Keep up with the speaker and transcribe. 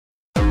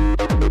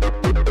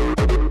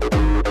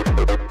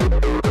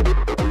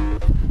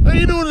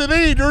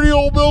Hey, dirty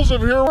old BillSiff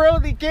here. We're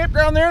at the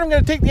campground there, and I'm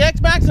going to take the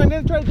X-Max and I'm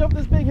going to try to jump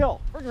this big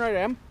hill. Freaking right I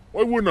am.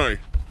 Why wouldn't I?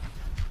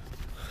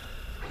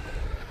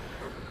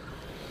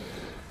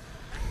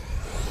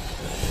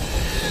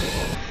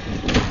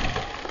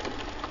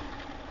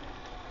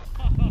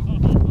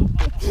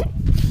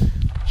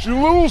 She's a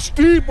little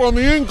steep on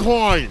the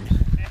incline.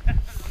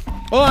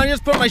 Hold on, I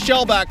just put my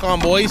shell back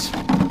on, boys.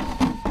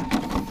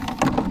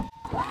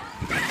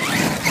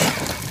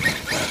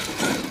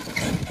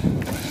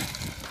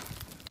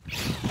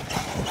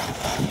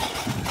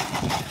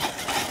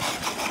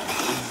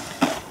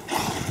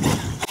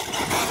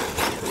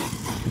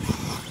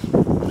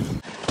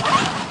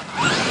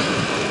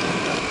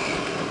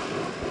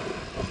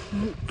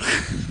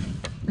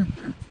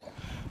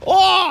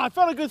 Oh, I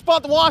found a good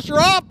spot to wash her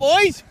off,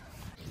 boys.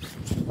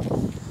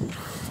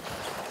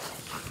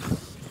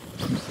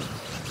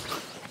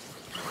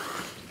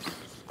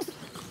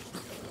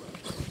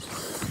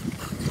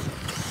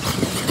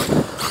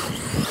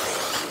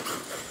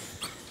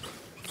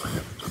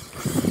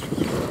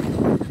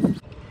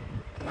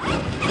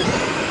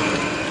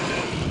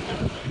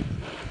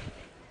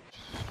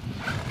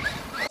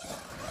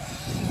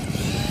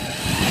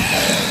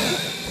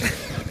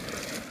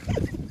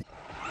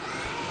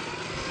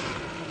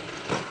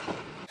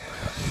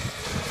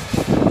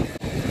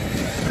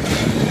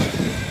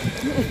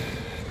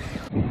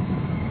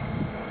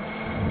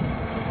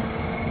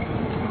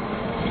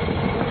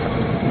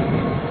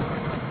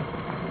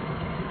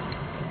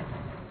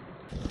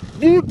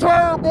 Blue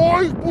tire,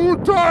 boys, blue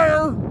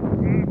tire.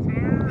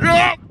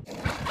 Yep.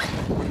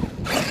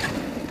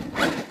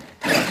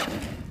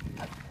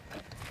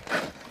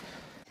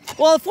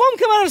 Well, the foam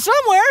come out of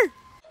somewhere. Oh,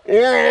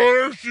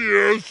 there she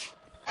is.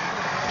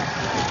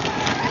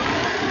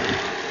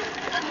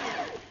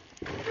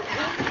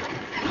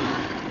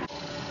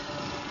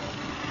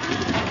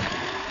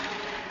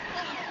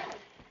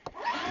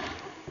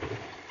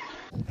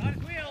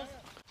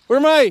 Where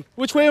am I?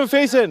 Which way am I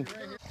facing?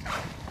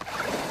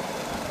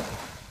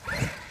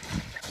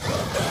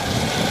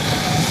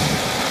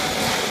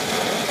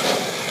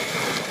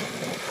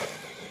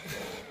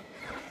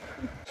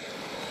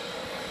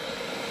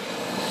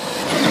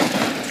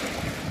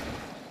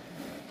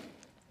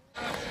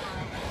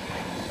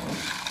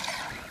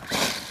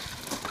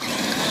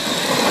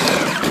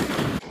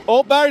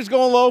 Oh, battery's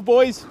going low,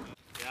 boys.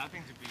 Yeah, that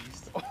thing's a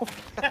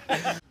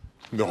beast.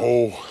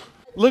 No.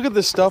 Look at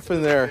the stuff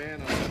in there.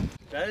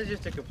 That is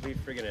just a complete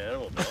friggin'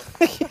 animal, Bill.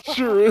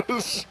 Sure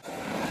is.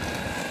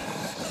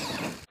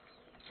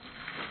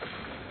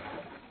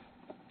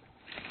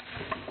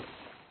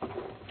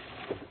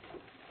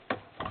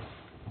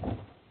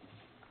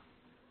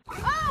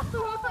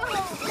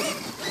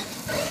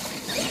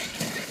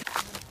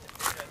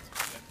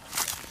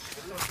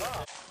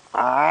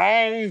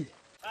 Ow.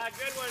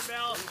 Good one,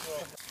 Bill.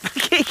 I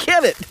can't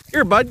get it.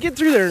 Here, bud, get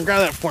through there and grab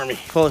that for me.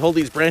 Hold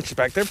these branches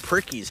back. They're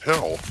prickies.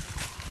 Hell.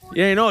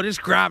 Yeah, you know,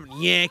 just grab it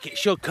and yank it.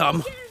 She'll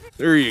come.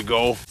 There you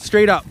go.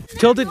 Straight up.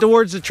 Tilt it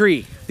towards the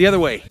tree. The other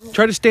way.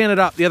 Try to stand it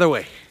up the other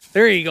way.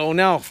 There you go.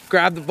 Now,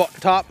 grab the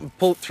top and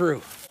pull it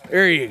through.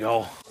 There you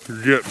go. You're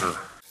getting her.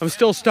 I'm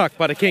still stuck,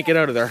 but I can't get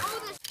out of there.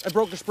 I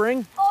broke a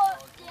spring? Oh,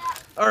 yeah.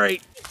 All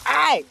right.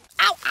 Ow!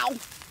 Ow, ow!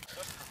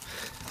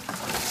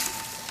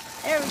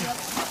 There we go.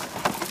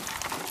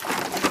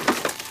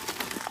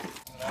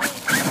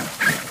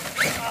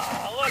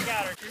 Oh, look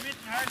at her. You're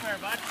missing hardware,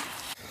 bud.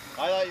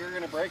 I thought you were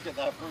going to break it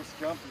that first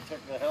jump. You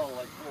took the hill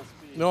like full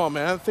speed. No,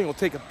 man, that thing will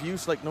take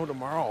abuse like no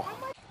tomorrow.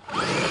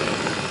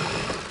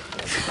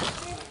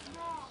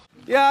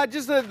 Yeah,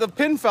 just the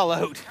pin fell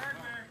out.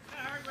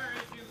 Hardware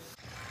issue.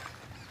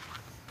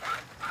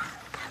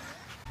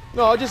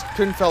 No, just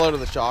pin fell out of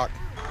the shock.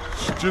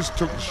 She just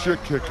took the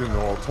shit kicking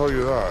though, I'll tell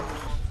you that.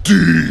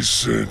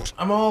 Decent.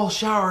 I'm all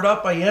showered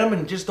up, I am,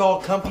 and just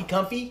all comfy.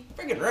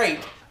 Friggin'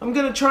 right. I'm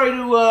gonna try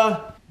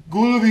to,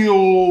 Glue the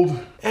old.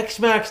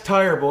 X-Max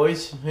tire,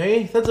 boys.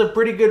 Hey, that's a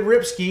pretty good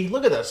ripski.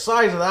 Look at the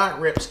size of that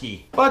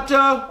ripski. But,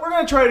 we're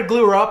gonna try to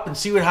glue her up and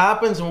see what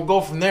happens, and we'll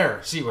go from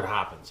there. See what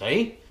happens,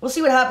 eh? We'll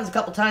see what happens a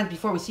couple times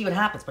before we see what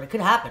happens, but it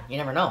could happen. You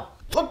never know.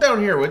 Look down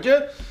here, would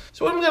you?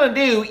 So what I'm gonna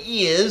do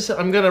is,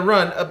 I'm gonna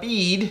run a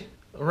bead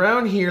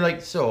around here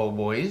like so,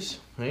 boys.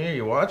 Hey, are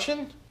you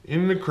watching?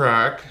 In the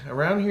crack.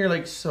 Around here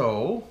like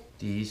so.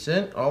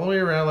 Decent. All the way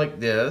around like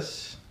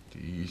this.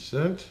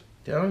 Decent.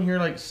 Down here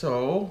like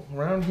so.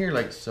 Around here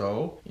like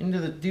so. Into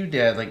the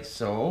doodad like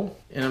so.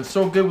 And I'm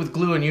so good with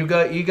gluing. You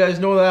guys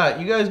know that.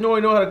 You guys know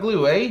I know how to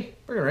glue, eh?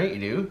 Friggin' right you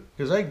do.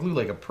 Because I glue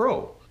like a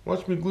pro.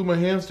 Watch me glue my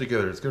hands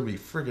together. It's gonna be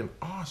friggin'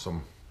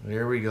 awesome.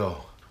 There we go.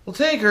 We'll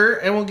take her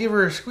and we'll give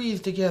her a squeeze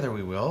together,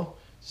 we will.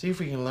 See if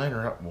we can line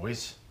her up,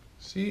 boys.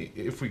 See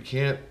if we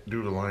can't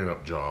do the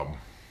lineup job.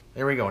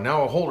 There we go.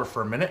 Now I'll hold her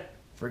for a minute.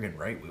 Friggin'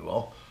 right we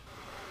will.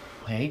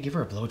 Hey, give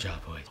her a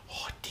blowjob, boys.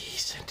 Oh,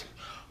 decent.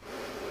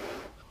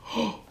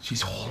 Oh,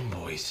 she's holding,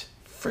 boys.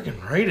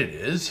 Friggin' right it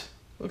is.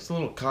 Looks a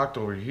little cocked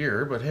over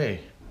here, but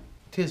hey,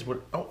 tis what.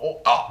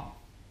 Oh!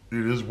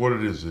 It is what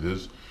it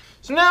is.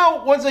 So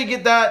now, once I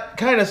get that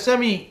kind of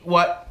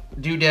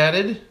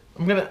doodaded,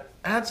 I'm gonna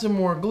add some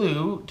more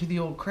glue to the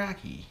old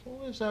cracky.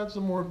 Well, let's add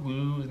some more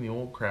glue in the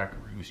old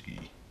crackarooski.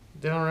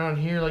 Down around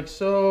here like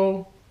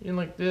so, in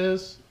like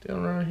this,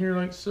 down around here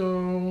like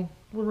so,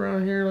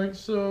 around here like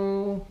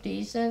so.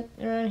 Decent.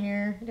 Around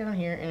here, down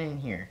here, and in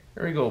here.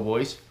 There we go,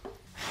 boys.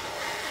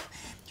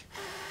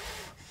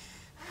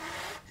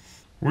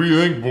 What do you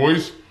think,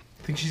 boys?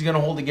 Think she's gonna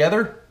hold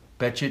together?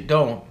 Bet you it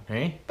don't,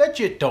 eh? Bet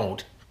you it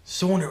don't.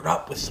 Sewing her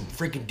up with some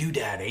freaking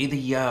doodad, eh?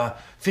 The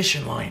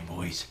fishing line,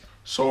 boys.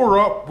 Sew her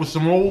up with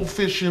some old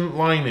fishing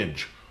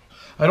lineage.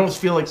 I don't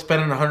feel like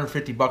spending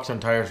 150 bucks on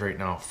tires right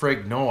now.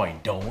 Frig, no I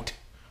don't.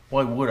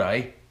 Why would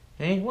I?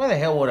 Eh? Why the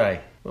hell would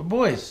I? But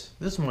boys,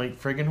 this might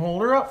friggin'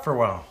 hold her up for a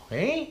while,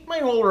 eh?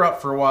 Might hold her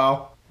up for a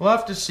while. We'll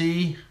have to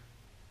see.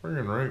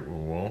 Friggin' right,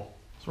 we will.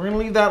 So we're gonna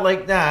leave that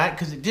like that,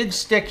 because it did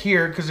stick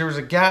here, because there was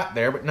a gap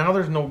there, but now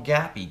there's no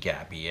gappy,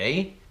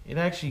 eh? It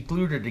actually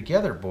glued it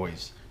together,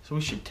 boys. So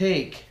we should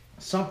take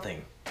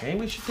something, okay?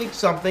 We should take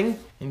something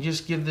and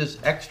just give this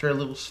extra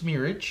little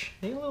smearage.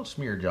 A little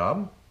smear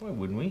job. Why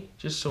wouldn't we?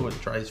 Just so it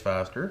dries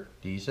faster.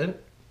 Decent.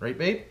 Right,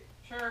 babe?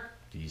 Sure.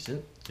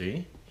 Decent.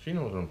 See? She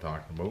knows what I'm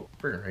talking about.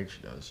 Friggin' right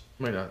she does.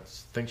 You might not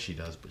think she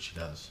does, but she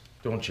does.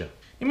 Don't you?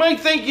 You might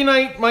think you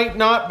might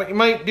not, but you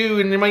might do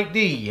and you might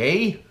D, eh?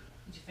 Did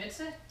you fix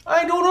it?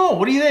 I don't know.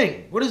 What do you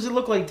think? What does it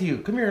look like to you?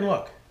 Come here and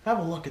look. Have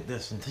a look at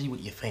this and see what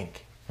you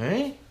think.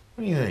 Eh?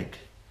 What do you think?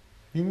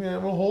 You think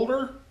that will hold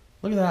her?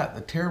 Look at that.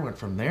 The tear went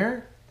from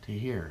there to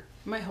here.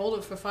 You might hold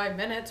it for 5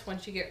 minutes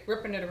once you get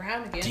ripping it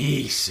around again.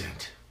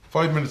 Decent.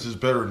 5 minutes is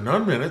better than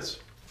none minutes.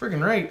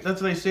 Friggin' right.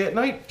 That's what I say at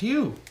night to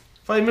you.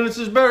 5 minutes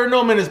is better than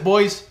no minutes,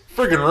 boys.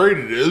 Friggin' right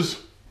it is.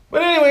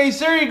 But anyways,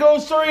 there you go.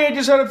 Sorry I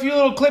just had a few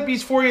little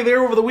clippies for you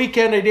there over the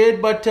weekend I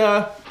did. But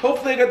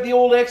hopefully I got the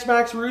old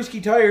X-Max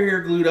Ruski tire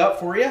here glued up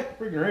for you.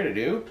 Friggin' right I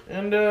do.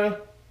 And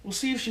we'll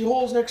see if she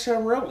holds next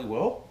time we're out, we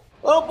will.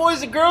 Well,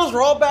 boys and girls,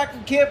 we're all back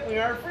from camp. We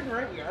are. Friggin'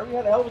 right we are. We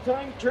had a hell of a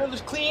time.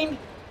 Trailer's clean.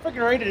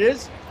 Friggin' right it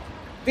is.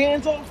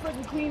 Van's all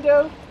friggin' cleaned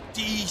out.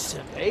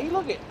 Decent, eh?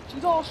 Look it.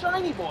 She's all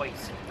shiny,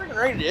 boys. Friggin'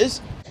 right it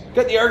is.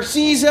 Got the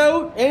RCs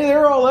out. Hey,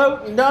 they're all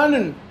out and done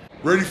and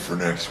Ready for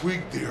next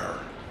week, dear.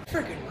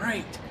 friggin'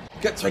 right.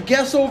 Got some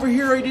guests over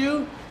here, I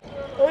do.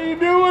 How you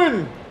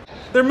doing?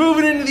 They're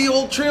moving into the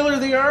old trailer,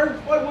 they are.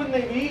 Why wouldn't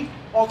they be?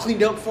 All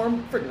cleaned out for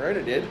them. Friggin' right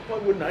I did. Why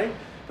wouldn't I?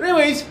 But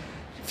anyways,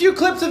 a few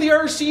clips of the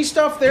RC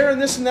stuff there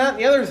and this and that and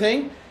the other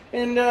thing.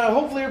 And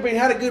hopefully everybody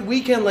had a good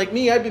weekend like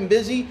me. I've been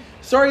busy.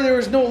 Sorry there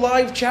was no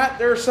live chat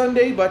there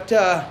Sunday, but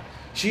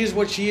she is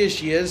what she is.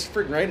 She is.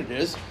 Friggin' right it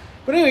is.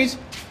 But anyways,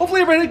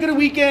 hopefully everybody had a good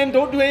weekend.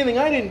 Don't do anything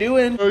I didn't do.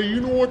 And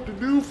You know what to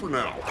do for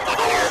now.